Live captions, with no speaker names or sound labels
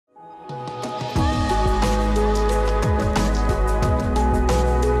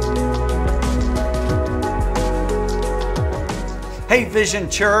Hey Vision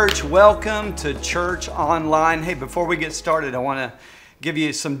Church, welcome to Church Online. Hey, before we get started, I want to give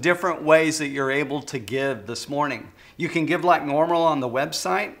you some different ways that you're able to give this morning. You can give like normal on the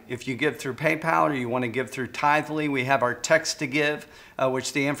website. If you give through PayPal or you want to give through Tithely, we have our text to give,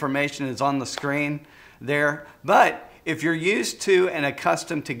 which the information is on the screen there. But if you're used to and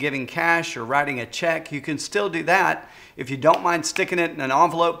accustomed to giving cash or writing a check, you can still do that. If you don't mind sticking it in an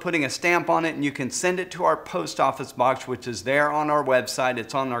envelope, putting a stamp on it, and you can send it to our post office box, which is there on our website.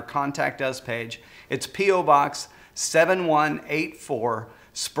 It's on our Contact Us page. It's P.O. Box 7184,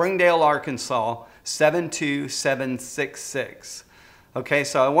 Springdale, Arkansas 72766. Okay,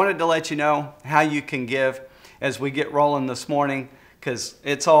 so I wanted to let you know how you can give as we get rolling this morning, because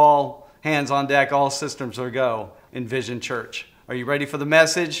it's all hands on deck, all systems are go in Vision Church. Are you ready for the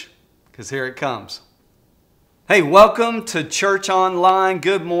message? Because here it comes. Hey, welcome to Church Online.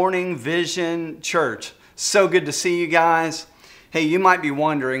 Good morning, Vision Church. So good to see you guys. Hey, you might be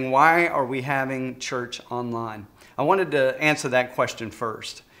wondering, why are we having Church Online? I wanted to answer that question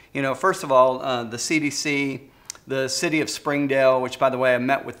first. You know, first of all, the CDC, the city of Springdale, which by the way, I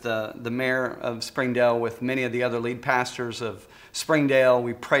met with the mayor of Springdale with many of the other lead pastors of Springdale.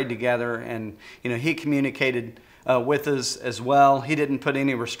 We prayed together and, you know, he communicated with us as well. He didn't put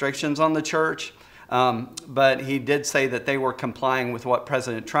any restrictions on the church. But he did say that they were complying with what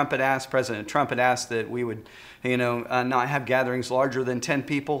President Trump had asked. President Trump had asked that we would, not have gatherings larger than 10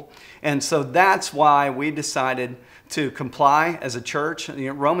 people. And so that's why we decided to comply as a church.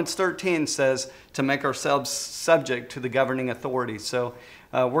 Romans 13 says to make ourselves subject to the governing authorities. So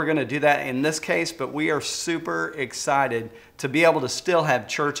we're going to do that in this case, but we are super excited to be able to still have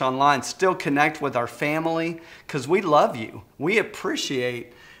church online, still connect with our family, because we love you. We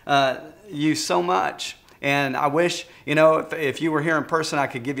appreciate you so much. And I wish, if you were here in person, I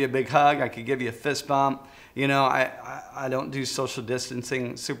could give you a big hug. I could give you a fist bump. I don't do social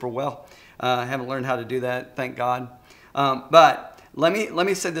distancing super well. I haven't learned how to do that, thank God. But let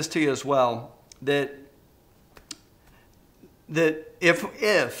me say this to you as well, that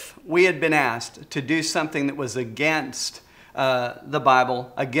if we had been asked to do something that was against the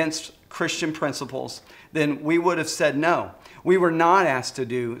Bible, against Christian principles, then we would have said no. We were not asked to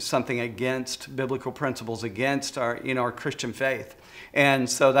do something against biblical principles, against our Christian faith, and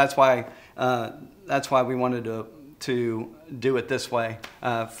so that's why we wanted to do it this way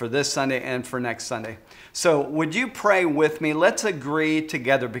for this Sunday and for next Sunday. So would you pray with me? Let's agree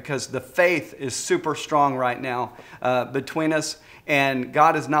together, because the faith is super strong right now between us, and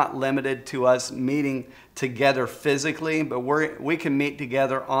God is not limited to us meeting together physically, but we can meet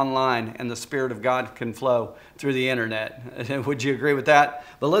together online, and the Spirit of God can flow through the internet. Would you agree with that?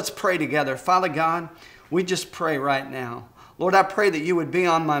 But let's pray together. Father God, we just pray right now. Lord, I pray that you would be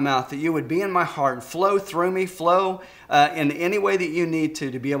on my mouth, that you would be in my heart, flow through me, flow in any way that you need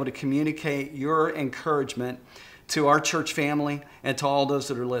to be able to communicate your encouragement to our church family and to all those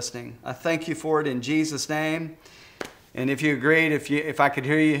that are listening. I thank you for it in Jesus' name. And if you agreed, if I could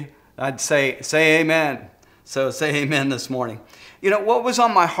hear you, I'd say amen. So say amen this morning. What was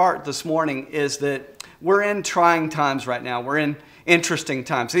on my heart this morning is that we're in trying times right now. We're in interesting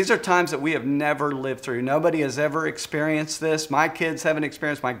times. These are times that we have never lived through. Nobody has ever experienced this. My kids haven't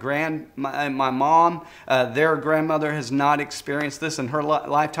experienced. My mom, their grandmother has not experienced this in her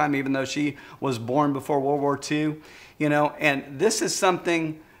lifetime, even though she was born before World War II. And this is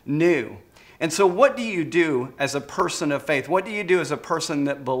something new. And so what do you do as a person of faith? What do you do as a person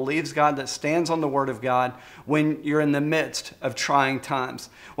that believes God, that stands on the Word of God when you're in the midst of trying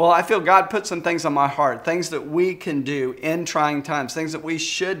times? Well, I feel God put some things on my heart, things that we can do in trying times, things that we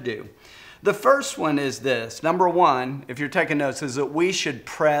should do. The first one is this. Number one, if you're taking notes, is that we should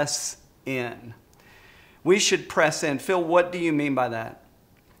press in. We should press in. Phil, what do you mean by that?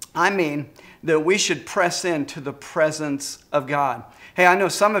 I mean that we should press into the presence of God. Hey, I know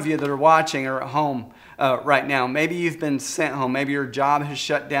some of you that are watching are at home right now. Maybe you've been sent home. Maybe your job has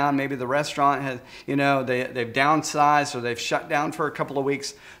shut down. Maybe the restaurant has, they've downsized or they've shut down for a couple of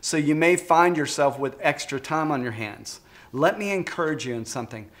weeks. So you may find yourself with extra time on your hands. Let me encourage you in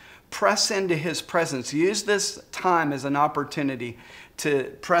something. Press into His presence. Use this time as an opportunity to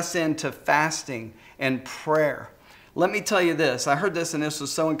press into fasting and prayer. Let me tell you this. I heard this, and this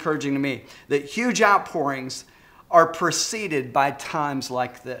was so encouraging to me, that huge outpourings are preceded by times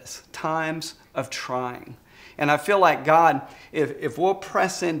like this, times of trying. And I feel like God, if we'll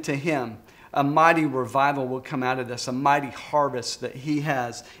press into Him, a mighty revival will come out of this, a mighty harvest that He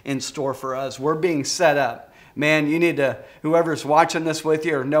has in store for us. We're being set up. Man, you need to, whoever's watching this with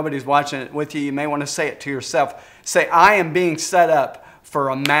you or nobody's watching it with you, you may want to say it to yourself. Say, I am being set up for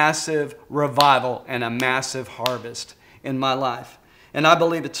a massive revival and a massive harvest in my life. And I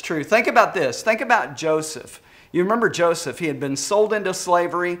believe it's true. Think about this. Think about Joseph. You remember Joseph. He had been sold into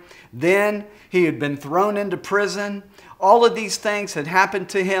slavery. Then he had been thrown into prison. All of these things had happened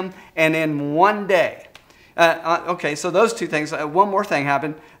to him. And in one day, okay, so those two things. One more thing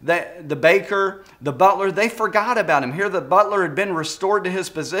happened. The baker, the butler, they forgot about him. Here the butler had been restored to his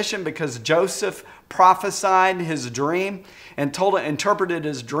position because Joseph prophesied his dream and interpreted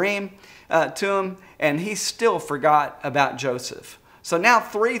his dream to him. And he still forgot about Joseph. So now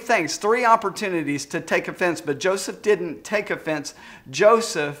three opportunities to take offense. But Joseph didn't take offense.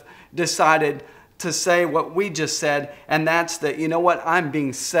 Joseph decided to say what we just said. And that's that, you know what? I'm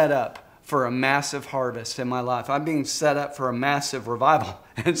being set up for a massive harvest in my life. I'm being set up for a massive revival.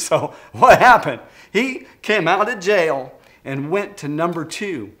 And so what happened? He came out of jail and went to number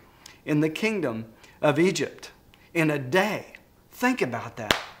 2 in the kingdom of Egypt in a day. Think about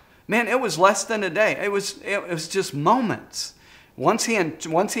that. Man, it was less than a day. It was just moments. Once he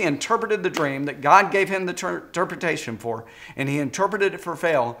interpreted the dream that God gave him the interpretation for, and he interpreted it for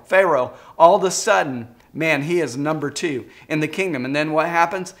Pharaoh, all of a sudden, man, he is number 2 in the kingdom. And then what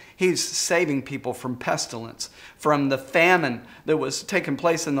happens? He's saving people from pestilence, from the famine that was taking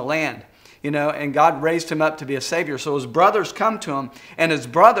place in the land. And God raised him up to be a savior. So his brothers come to him, and his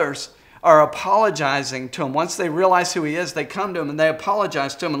brothers are apologizing to him. Once they realize who he is, they come to him and they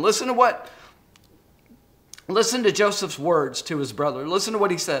apologize to him. And listen to Joseph's words to his brother. Listen to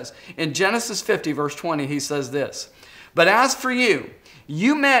what he says. In Genesis 50, verse 20, he says this, "But as for you,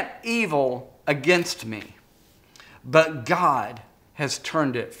 you meant evil against me, but God has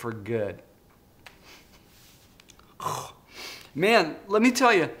turned it for good." Man, let me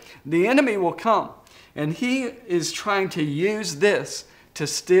tell you, the enemy will come, and he is trying to use this to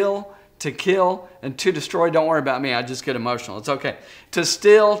steal, to kill, and to destroy. Don't worry about me. I just get emotional. It's okay. To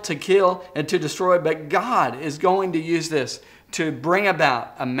steal, to kill, and to destroy. But God is going to use this to bring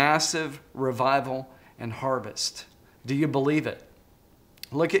about a massive revival and harvest. Do you believe it?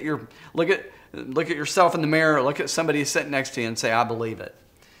 Look at yourself in the mirror. Look at somebody sitting next to you and say, "I believe it.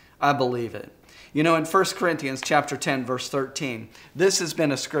 I believe it." In 1 Corinthians chapter 10, verse 13, this has been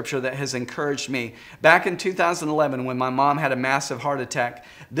a scripture that has encouraged me. Back in 2011, when my mom had a massive heart attack,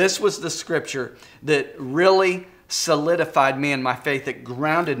 this was the scripture that really solidified me in my faith, that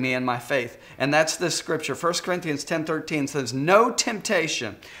grounded me in my faith. And that's this scripture. 1 Corinthians 10:13 says, "No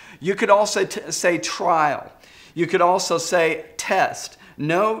temptation." You could also say trial. You could also say test.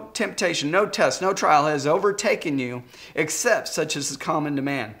 "No temptation, no test, no trial has overtaken you except such as is common to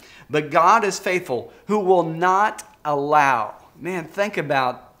man. But God is faithful, who will not allow." Man, think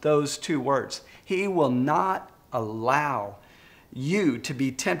about those two words. He will not allow you to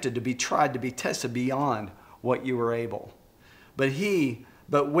be tempted, to be tried, to be tested beyond what you are able.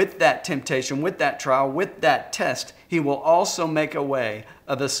 But with that temptation, with that trial, with that test, he will also make a way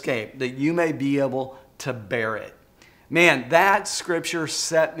of escape that you may be able to bear it. Man, that scripture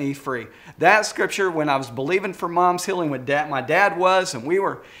set me free. That scripture, when I was believing for mom's healing, when my dad was, and we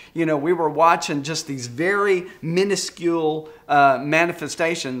were watching just these very minuscule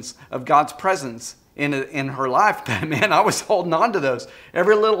manifestations of God's presence in her life. But man, I was holding on to those.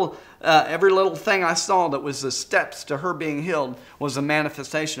 Every little thing I saw that was the steps to her being healed was a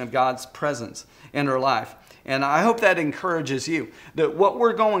manifestation of God's presence in her life. And I hope that encourages you, that what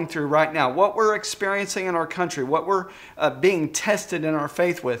we're going through right now, what we're experiencing in our country, what we're being tested in our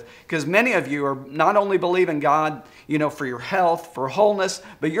faith with, because many of you are not only believing God, for your health, for wholeness,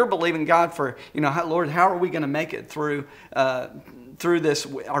 but you're believing God for, Lord, how are we going to make it through this,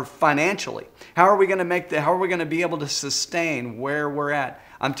 or financially? How are we going to be able to sustain where we're at?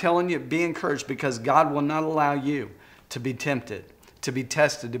 I'm telling you, be encouraged, because God will not allow you to be tempted, to be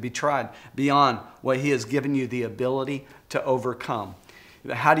tested, to be tried beyond what he has given you the ability to overcome.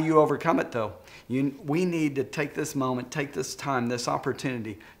 How do you overcome it, though? We need to take this moment, take this time, this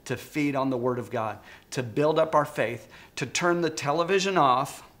opportunity to feed on the Word of God, to build up our faith, to turn the television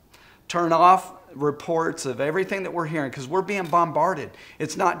off, turn off reports of everything that we're hearing, because we're being bombarded.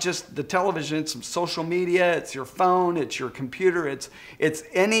 It's not just the television, it's social media, it's your phone, it's your computer, it's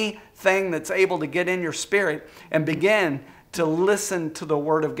anything that's able to get in your spirit, and begin to listen to the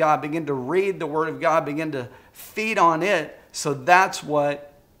Word of God, begin to read the Word of God, begin to feed on it. So that's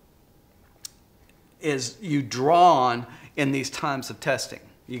what is you draw on in these times of testing.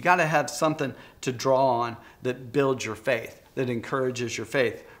 You got to have something to draw on that builds your faith, that encourages your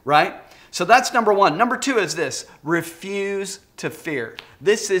faith, right? So that's number one. Number two is this: refuse to fear.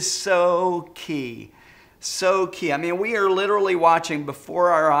 This is so key. So key. I mean, we are literally watching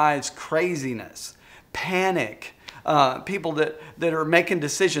before our eyes craziness, panic, people that are making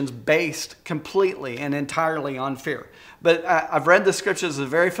decisions based completely and entirely on fear. But I've read the scriptures. It's a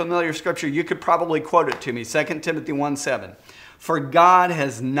very familiar scripture. You could probably quote it to me. 2 Timothy 1:7. For God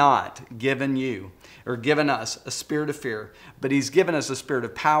has not given you or given us a spirit of fear, but he's given us a spirit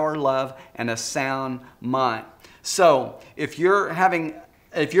of power, love, and a sound mind. So if you're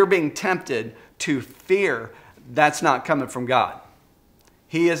being tempted to fear, that's not coming from God.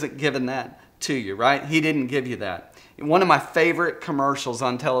 He isn't giving that to you, right? He didn't give you that. One of my favorite commercials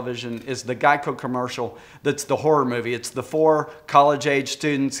on television is the Geico commercial that's the horror movie. It's the 4 college-age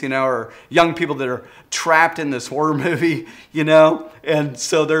students, or young people that are trapped in this horror movie, and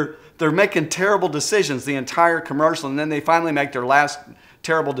so they're making terrible decisions the entire commercial, and then they finally make their last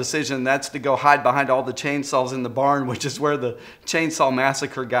terrible decision. That's to go hide behind all the chainsaws in the barn, which is where the chainsaw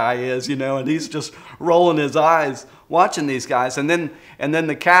massacre guy is, and he's just rolling his eyes watching these guys. And then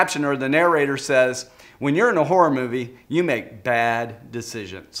the caption or the narrator says, when you're in a horror movie, you make bad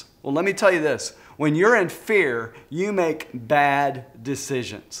decisions. Well, let me tell you this. When you're in fear, you make bad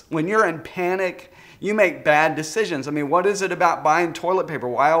decisions. When you're in panic, you make bad decisions. I mean, what is it about buying toilet paper?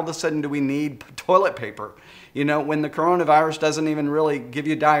 Why all of a sudden do we need toilet paper? When the coronavirus doesn't even really give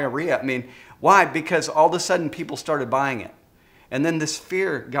you diarrhea. I mean, why? Because all of a sudden people started buying it. And then this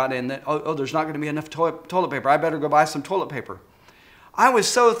fear got in that, there's not going to be enough toilet paper. I better go buy some toilet paper. I was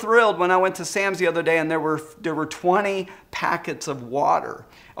so thrilled when I went to Sam's the other day and there were 20 packets of water.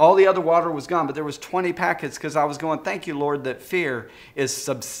 All the other water was gone, but there was 20 packets because I was going, thank you, Lord, that fear is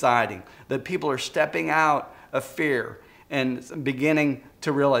subsiding, that people are stepping out of fear and beginning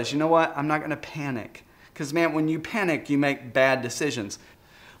to realize, you know what, I'm not going to panic. Because, man, when you panic, you make bad decisions.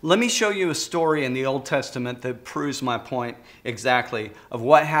 Let me show you a story in the Old Testament that proves my point exactly of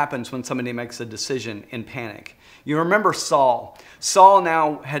what happens when somebody makes a decision in panic. You remember Saul. Saul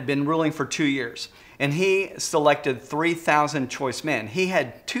now had been ruling for 2 years, and he selected 3,000 choice men. He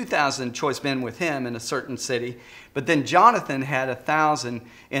had 2,000 choice men with him in a certain city, but then Jonathan had 1,000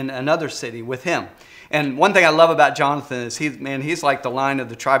 in another city with him. And one thing I love about Jonathan is he's like the Lion of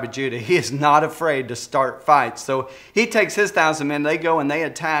the tribe of Judah. He is not afraid to start fights. So he takes his 1,000 men, they go and they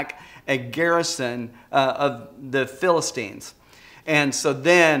attack a garrison of the Philistines. And so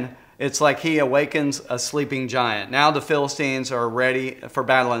then it's like he awakens a sleeping giant. Now the Philistines are ready for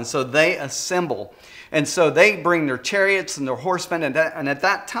battle, and so they assemble. And so they bring their chariots and their horsemen, and at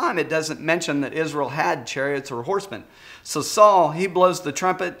that time it doesn't mention that Israel had chariots or horsemen. So Saul, he blows the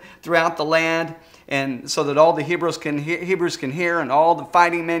trumpet throughout the land, and so that all the Hebrews can hear, and all the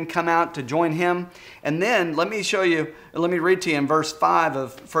fighting men come out to join him. And then let me read to you in verse 5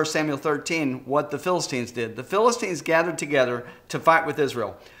 of 1 Samuel 13 what the Philistines did. The Philistines gathered together to fight with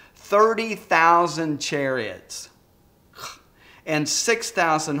Israel. 30,000 chariots and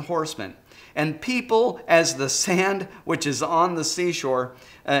 6,000 horsemen, and people as the sand which is on the seashore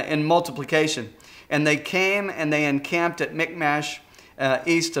in multiplication. And they came and they encamped at Michmash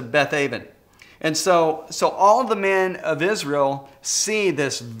east of Bethaven. And so all the men of Israel see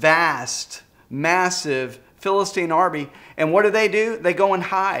this vast, massive Philistine army. And what do? They go and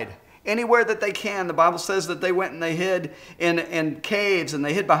hide. Anywhere that they can. The Bible says that they went and they hid in caves, and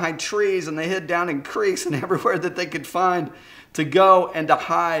they hid behind trees, and they hid down in creeks, and everywhere that they could find to go and to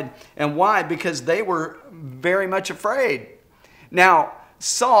hide. And why? Because they were very much afraid. Now,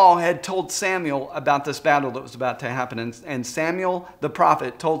 Saul had told Samuel about this battle that was about to happen. And Samuel, the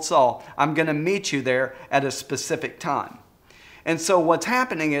prophet, told Saul, I'm going to meet you there at a specific time. And so what's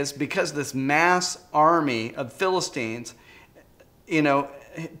happening is, because this mass army of Philistines,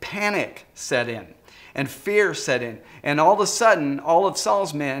 panic set in and fear set in. And all of a sudden, all of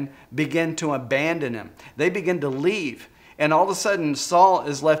Saul's men begin to abandon him. They begin to leave. And all of a sudden, Saul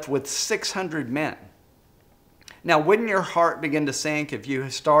is left with 600 men. Now, wouldn't your heart begin to sink if you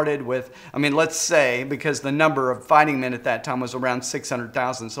started with, let's say, because the number of fighting men at that time was around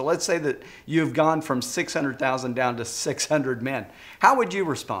 600,000. So let's say that you've gone from 600,000 down to 600 men. How would you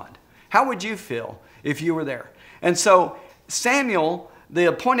respond? How would you feel if you were there? And so Samuel, the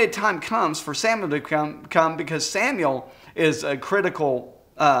appointed time comes for Samuel to come because Samuel is a critical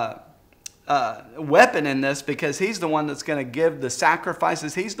weapon in this, because he's the one that's going to give the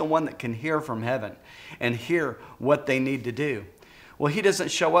sacrifices. He's the one that can hear from heaven and hear what they need to do. Well, he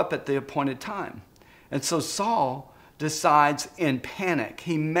doesn't show up at the appointed time. And so Saul decides in panic.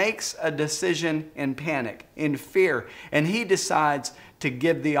 He makes a decision in panic, in fear, and he decides to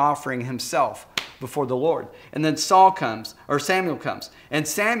give the offering himself before the Lord. And then Samuel comes. And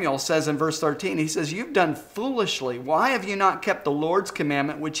Samuel says in verse 13, he says, you've done foolishly. Why have you not kept the Lord's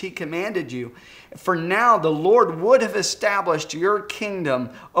commandment which he commanded you? For now the Lord would have established your kingdom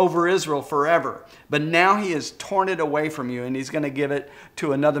over Israel forever. But now he has torn it away from you, and he's going to give it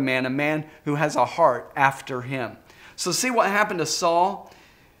to another man, a man who has a heart after him. So see what happened to Saul?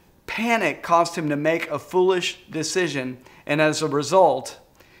 Panic caused him to make a foolish decision, and as a result,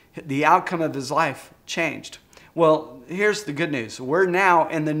 the outcome of his life changed. Well, here's the good news. We're now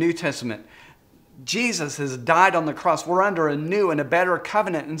in the New Testament. Jesus has died on the cross. We're under a new and a better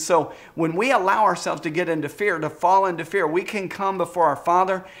covenant. And so when we allow ourselves to get into fear, to fall into fear, we can come before our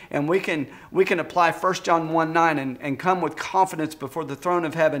Father and we can apply 1 John 1:9 and come with confidence before the throne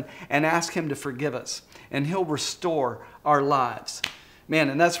of heaven and ask Him to forgive us. And He'll restore our lives. Man,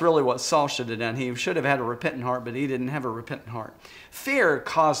 and that's really what Saul should have done. He should have had a repentant heart, but he didn't have a repentant heart. Fear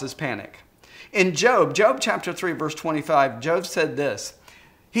causes panic. In Job chapter 3, verse 25, Job said this.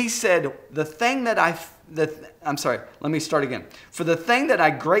 He said, let me start again. For the thing that I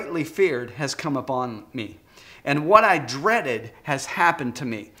greatly feared has come upon me, and what I dreaded has happened to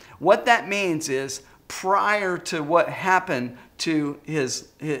me. What that means is, prior to what happened to his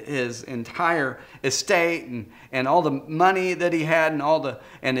entire estate and all the money that he had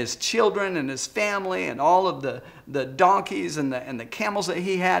and his children and his family and all of the donkeys and the camels that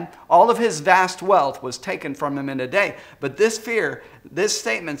he had, all of his vast wealth was taken from him in a day. But this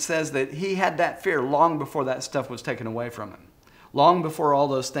statement says that he had that fear long before that stuff was taken away from him, long before all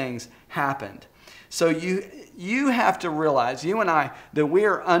those things happened. So you have to realize, you and I, that we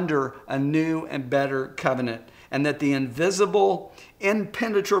are under a new and better covenant, and that the invisible,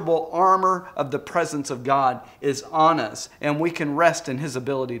 impenetrable armor of the presence of God is on us, and we can rest in His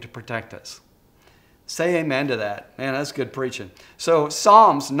ability to protect us. Say amen to that. Man, that's good preaching. So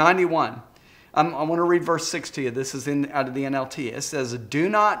Psalms 91. I want to read verse 6 to you. This is out of the NLT. It says, do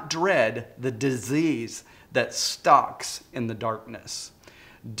not dread the disease that stalks in the darkness.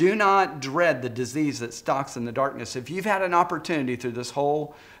 Do not dread the disease that stalks in the darkness. If you've had an opportunity through this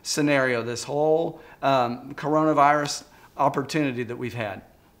whole scenario, this whole coronavirus opportunity that we've had,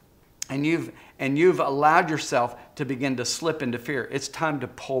 and you've allowed yourself to begin to slip into fear, it's time to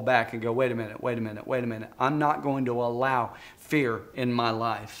pull back and go, wait a minute. I'm not going to allow fear in my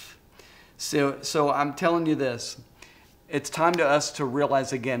life. So I'm telling you this. It's time to us to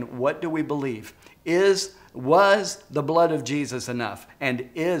realize again, what do we believe? Was the blood of Jesus enough? And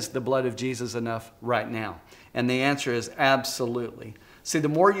is the blood of Jesus enough right now? And the answer is absolutely. See, the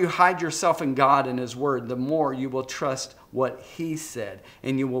more you hide yourself in God and His Word, the more you will trust what He said,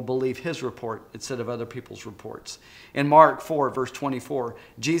 and you will believe His report instead of other people's reports. In Mark 4, verse 24,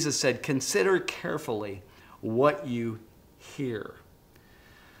 Jesus said, consider carefully what you hear.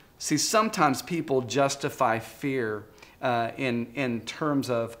 See, sometimes people justify fear in terms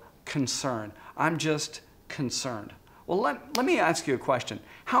of concern. I'm just concerned. Well, let me ask you a question.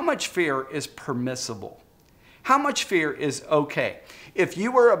 How much fear is permissible? How much fear is okay? If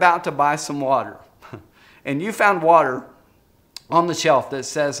you were about to buy some water and you found water on the shelf that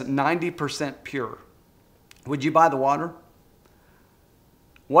says 90% pure, would you buy the water?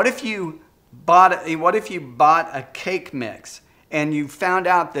 What if you bought a cake mix and you found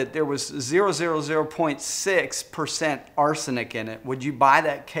out that there was 0.6% arsenic in it? Would you buy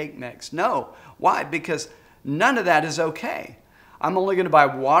that cake mix? No. Why? Because none of that is okay. I'm only going to buy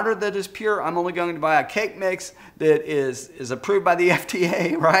water that is pure. I'm only going to buy a cake mix that is approved by the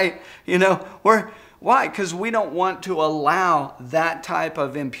FDA, right? You know, why? Because we don't want to allow that type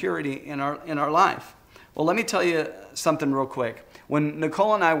of impurity in our life. Well, let me tell you something real quick. When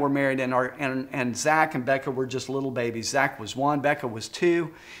Nicole and I were married and Zach and Becca were just little babies, Zach was 1, Becca was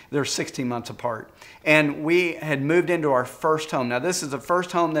 2. They're 16 months apart. And we had moved into our first home. Now, this is the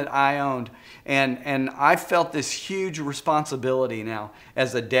first home that I owned. And I felt this huge responsibility now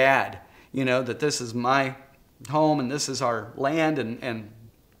as a dad, you know, that this is my home and this is our land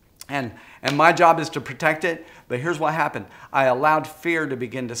and my job is to protect it. But here's what happened. I allowed fear to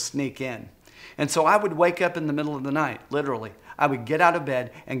begin to sneak in. And so I would wake up in the middle of the night, literally. I would get out of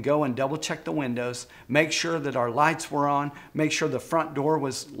bed and go and double check the windows, make sure that our lights were on, make sure the front door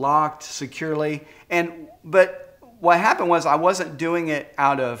was locked securely. But what happened was I wasn't doing it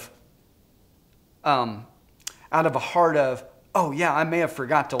out of a heart of, oh yeah, I may have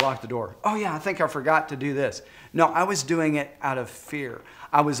forgot to lock the door. Oh yeah, I think I forgot to do this. No, I was doing it out of fear.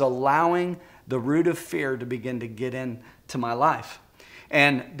 I was allowing the root of fear to begin to get into my life.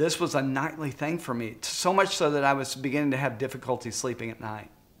 And this was a nightly thing for me, so much so that I was beginning to have difficulty sleeping at night.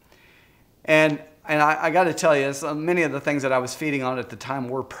 And I got to tell you, many of the things that I was feeding on at the time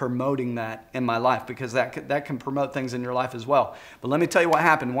were promoting that in my life, because that can promote things in your life as well. But let me tell you what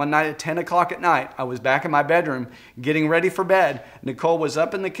happened. One night at 10 o'clock at night, I was back in my bedroom getting ready for bed. Nicole was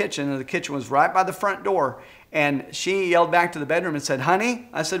up in the kitchen, and the kitchen was right by the front door. And she yelled back to the bedroom and said, "Honey?"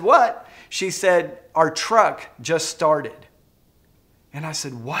 I said, "What?" She said, "Our truck just started." And I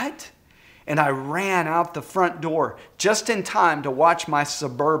said, "What?" and I ran out the front door just in time to watch my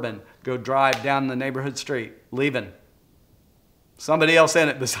Suburban go drive down the neighborhood street, leaving. Somebody else in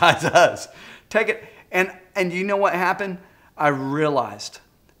it besides us. Take it. And you know what happened? I realized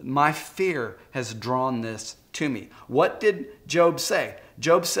my fear has drawn this to me. What did Job say?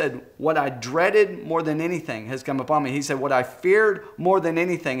 Job said, what I dreaded more than anything has come upon me. He said, what I feared more than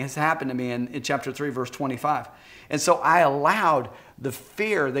anything has happened to me in chapter 3, verse 25. And so I allowed the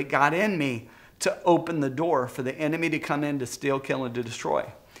fear that got in me to open the door for the enemy to come in to steal, kill, and to destroy.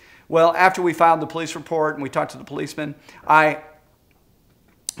 Well, after we filed the police report and we talked to the policeman, I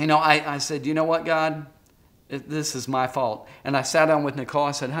said, you know what, God? This is my fault. And I sat down with Nicole.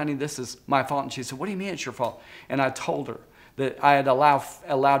 I said, honey, this is my fault. And she said, what do you mean it's your fault? And I told her that I had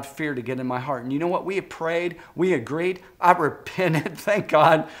allowed fear to get in my heart. And you know what? We had prayed. We agreed. I repented. Thank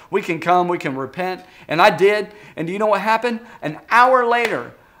God. We can come. We can repent. And I did. And do you know what happened? An hour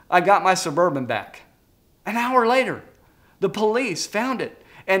later, I got my Suburban back. An hour later, the police found it.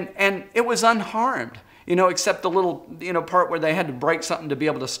 And it was unharmed, except the little, part where they had to break something to be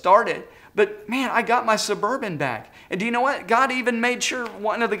able to start it. But man, I got my Suburban back. And do you know what? God even made sure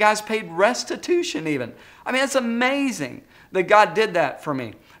one of the guys paid restitution even. I mean, it's amazing that God did that for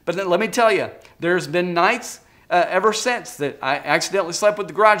me. But then let me tell you, there's been nights ever since that I accidentally slept with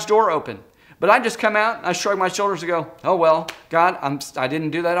the garage door open. But I just come out and I shrug my shoulders and go, oh, well, God, I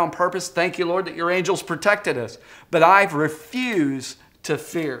didn't do that on purpose. Thank you, Lord, that your angels protected us. But I've refused to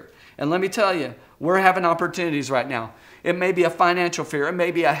fear. And let me tell you, we're having opportunities right now. It may be a financial fear. It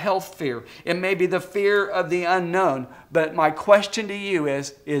may be a health fear. It may be the fear of the unknown. But my question to you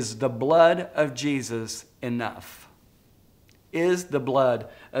is the blood of Jesus enough? Is the blood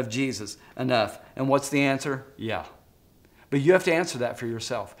of Jesus enough? And what's the answer? Yeah. But you have to answer that for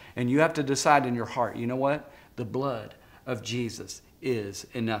yourself. And you have to decide in your heart, you know what? The blood of Jesus is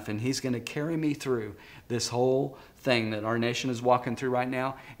enough. And He's going to carry me through this whole thing that our nation is walking through right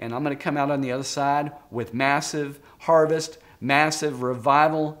now. And I'm going to come out on the other side with massive harvest, massive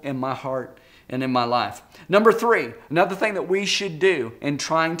revival in my heart and in my life. Number 3, another thing that we should do in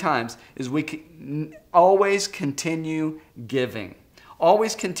trying times is we can always continue giving.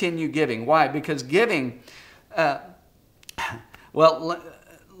 Always continue giving. Why? Because giving, let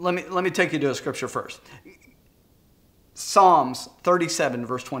me take you to a scripture first. Psalms 37,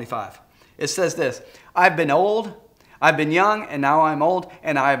 verse 25. It says this, I've been old, I've been young, and now I'm old,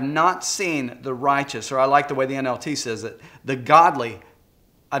 and I have not seen the righteous, or I like the way the NLT says it, the godly,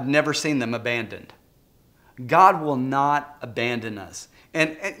 I've never seen them abandoned. God will not abandon us.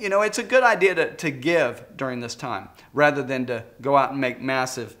 And it's a good idea to give during this time, rather than to go out and make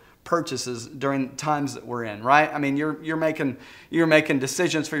massive purchases during times that we're in, right? I mean, you're making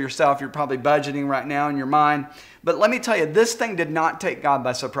decisions for yourself. You're probably budgeting right now in your mind. But let me tell you, this thing did not take God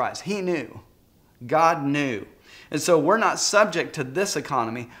by surprise. He knew. God knew. And so we're not subject to this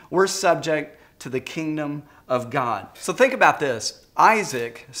economy. We're subject to the kingdom of God. So think about this.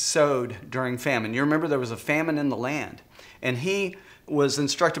 Isaac sowed during famine. You remember there was a famine in the land. And he was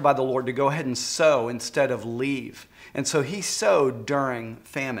instructed by the Lord to go ahead and sow instead of leave. And so he sowed during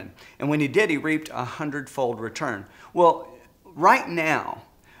famine. And when he did, he reaped 100-fold return. Well, right now,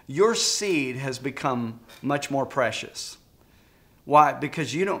 your seed has become much more precious. Why?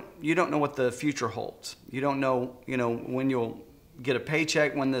 Because you don't know what the future holds. You don't know, when you'll get a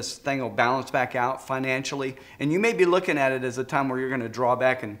paycheck, when this thing will balance back out financially. And you may be looking at it as a time where you're going to draw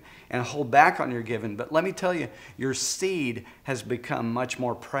back and hold back on your giving. But let me tell you, your seed has become much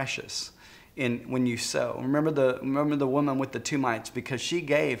more precious when you sow. Remember the woman with the 2 mites, because she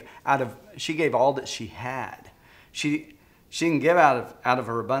gave all that she had. She can give out of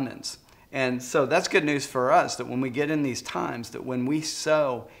her abundance. And so that's good news for us, that when we get in these times, that when we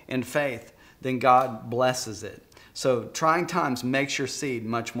sow in faith, then God blesses it. So trying times makes your seed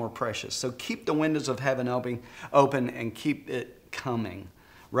much more precious. So keep the windows of heaven open and keep it coming,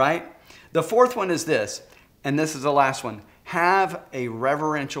 right? The 4th one is this, and this is the last one. Have a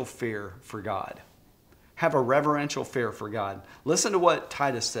reverential fear for God. Have a reverential fear for God. Listen to what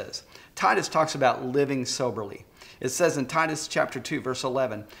Titus says. Titus talks about living soberly. It says in Titus chapter 2, verse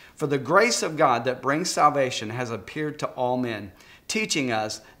 11, for the grace of God that brings salvation has appeared to all men, teaching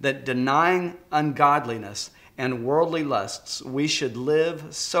us that denying ungodliness and worldly lusts, we should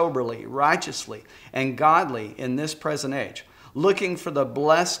live soberly, righteously, and godly in this present age, looking for the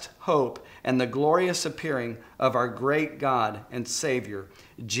blessed hope and the glorious appearing of our great God and Savior,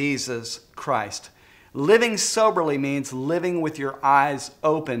 Jesus Christ. Living soberly means living with your eyes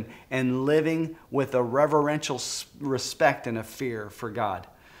open and living with a reverential respect and a fear for God.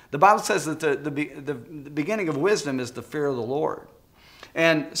 The Bible says that the beginning of wisdom is the fear of the Lord.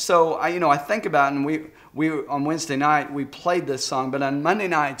 And so I think about it, and we on Wednesday night we played this song, but on Monday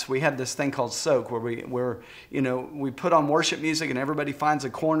nights we have this thing called Soak, where we put on worship music and everybody finds a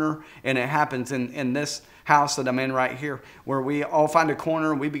corner, and it happens in this house that I'm in right here, where we all find a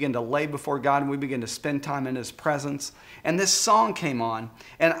corner and we begin to lay before God and we begin to spend time in His presence. And this song came on,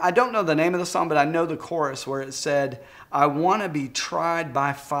 and I don't know the name of the song, but I know the chorus where it said, "I want to be tried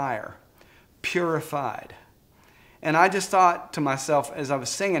by fire, purified." And I just thought to myself as I was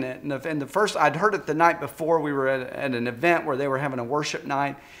singing it, and the first, I'd heard it the night before. We were at an event where they were having a worship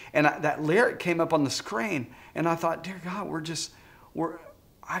night, and that lyric came up on the screen, and I thought, dear God,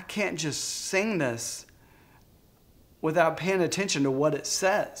 I can't just sing this without paying attention to what it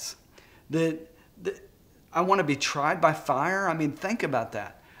says. That I want to be tried by fire. I mean, think about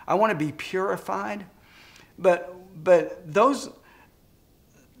that. I want to be purified. But those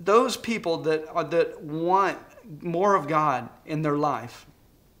people that want more of God in their life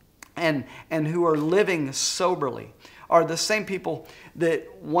and who are living soberly are the same people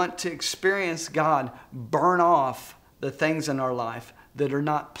that want to experience God burn off the things in our life that are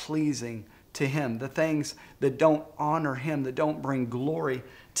not pleasing to Him, the things that don't honor Him, that don't bring glory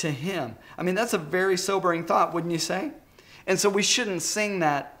to Him. I mean, that's a very sobering thought, wouldn't you say? And so we shouldn't sing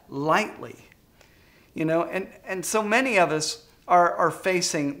that lightly, and so many of us are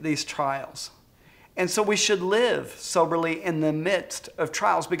facing these trials. And so we should live soberly in the midst of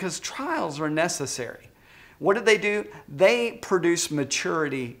trials, because trials are necessary. What do? They produce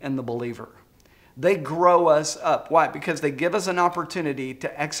maturity in the believer. They grow us up. Why? Because they give us an opportunity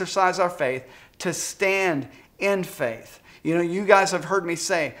to exercise our faith, to stand in faith. You guys have heard me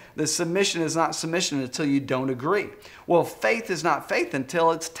say that submission is not submission until you don't agree. Well, faith is not faith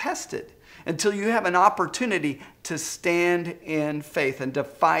until it's tested, until you have an opportunity to stand in faith and to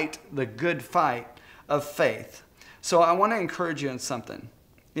fight the good fight of faith. So I want to encourage you in something.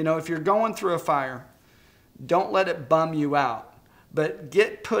 If you're going through a fire, don't let it bum you out, but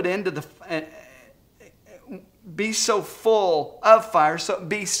get put into be so full of fire,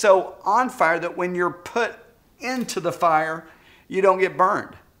 be so on fire that when you're put into the fire, you don't get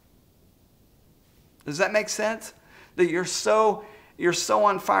burned. Does that make sense? That you're so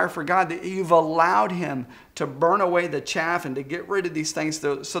on fire for God that you've allowed Him to burn away the chaff and to get rid of these things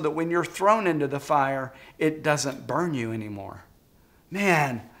so that when you're thrown into the fire, it doesn't burn you anymore.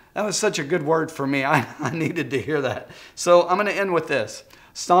 Man, that was such a good word for me. I needed to hear that. So I'm going to end with this.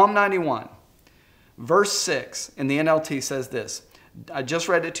 Psalm 91, verse 6 in the NLT says this. I just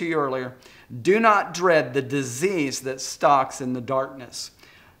read it to you earlier. Do not dread the disease that stalks in the darkness,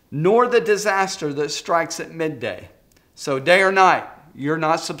 nor the disaster that strikes at midday. So day or night, you're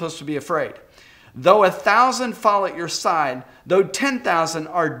not supposed to be afraid. Though 1,000 fall at your side, though 10,000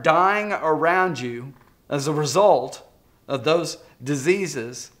 are dying around you as a result of those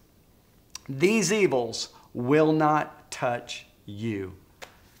diseases, these evils will not touch you.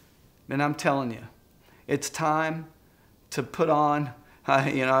 And I'm telling you, it's time to put on,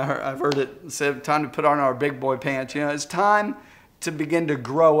 I've heard it said, time to put on our big boy pants. It's time to begin to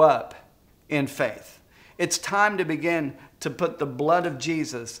grow up in faith. It's time to begin to put the blood of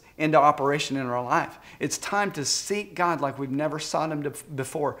Jesus into operation in our life. It's time to seek God like we've never sought Him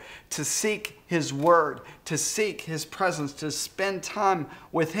before, to seek His Word, to seek His presence, to spend time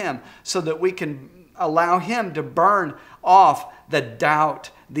with Him so that we can allow Him to burn off the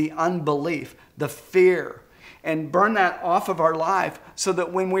doubt, the unbelief, the fear, and burn that off of our life so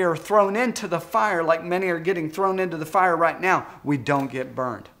that when we are thrown into the fire, like many are getting thrown into the fire right now, we don't get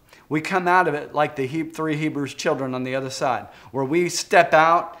burned. We come out of it like the 3 Hebrews children on the other side, where we step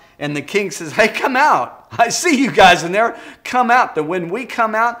out and the king says, hey, come out. I see you guys in there. Come out. That when we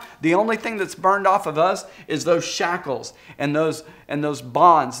come out, the only thing that's burned off of us is those shackles and those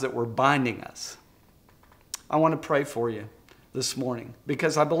bonds that were binding us. I want to pray for you this morning,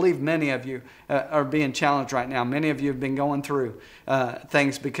 because I believe many of you are being challenged right now. Many of you have been going through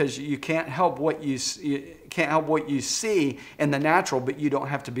things because you can't help what you see in the natural, but you don't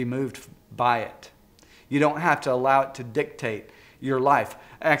have to be moved by it. You don't have to allow it to dictate your life.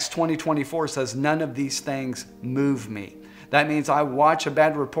 Acts 20:24 says, none of these things move me. That means I watch a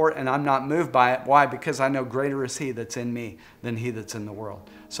bad report and I'm not moved by it. Why? Because I know greater is He that's in me than he that's in the world.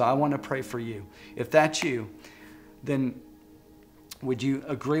 So I want to pray for you. If that's you, then would you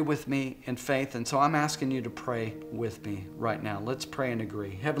agree with me in faith? And so I'm asking you to pray with me right now. Let's pray and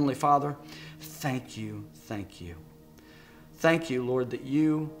agree. Heavenly Father, thank you, thank you. Thank you, Lord, that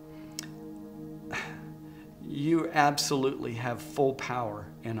you absolutely have full power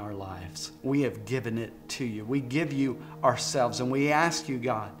in our lives. We have given it to you. We give you ourselves, and we ask you,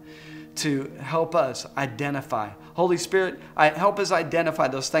 God, to help us identify. Holy Spirit, help us identify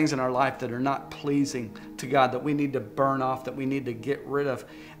those things in our life that are not pleasing to God, that we need to burn off, that we need to get rid of,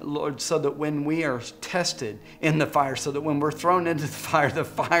 Lord, so that when we are tested in the fire, so that when we're thrown into the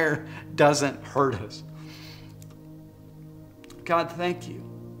fire doesn't hurt us. God, thank you.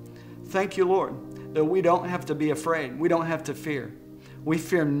 Thank you, Lord, that we don't have to be afraid. We don't have to fear. We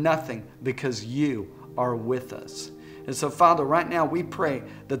fear nothing because you are with us. And so, Father, right now we pray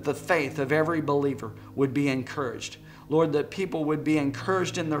that the faith of every believer would be encouraged. Lord, that people would be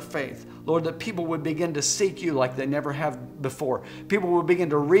encouraged in their faith. Lord, that people would begin to seek you like they never have before. People would begin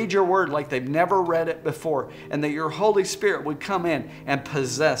to read your word like they've never read it before. And that your Holy Spirit would come in and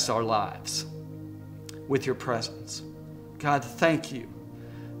possess our lives with your presence. God, thank you.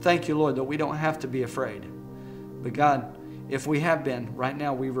 Thank you, Lord, that we don't have to be afraid. But God, if we have been, right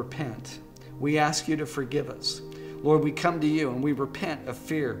now we repent. We ask you to forgive us. Lord, we come to you and we repent of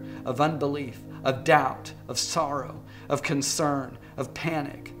fear, of unbelief, of doubt, of sorrow, of concern, of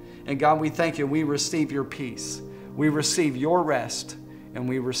panic. And God, we thank you. We receive your peace. We receive your rest, and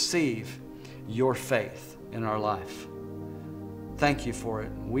we receive your faith in our life. Thank you for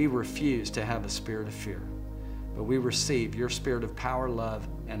it. We refuse to have a spirit of fear, but we receive your spirit of power, love,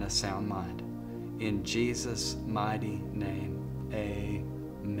 and a sound mind. In Jesus' mighty name,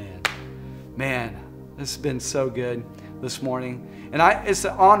 amen. Man, this has been so good this morning. And it's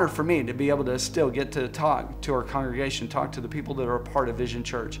an honor for me to be able to still get to talk to our congregation, talk to the people that are a part of Vision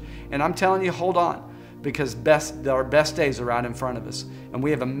Church. And I'm telling you, hold on, because our best days are out in front of us. And we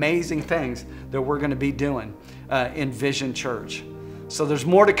have amazing things that we're going to be doing in Vision Church. So there's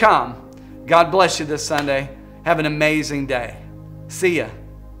more to come. God bless you this Sunday. Have an amazing day. See ya.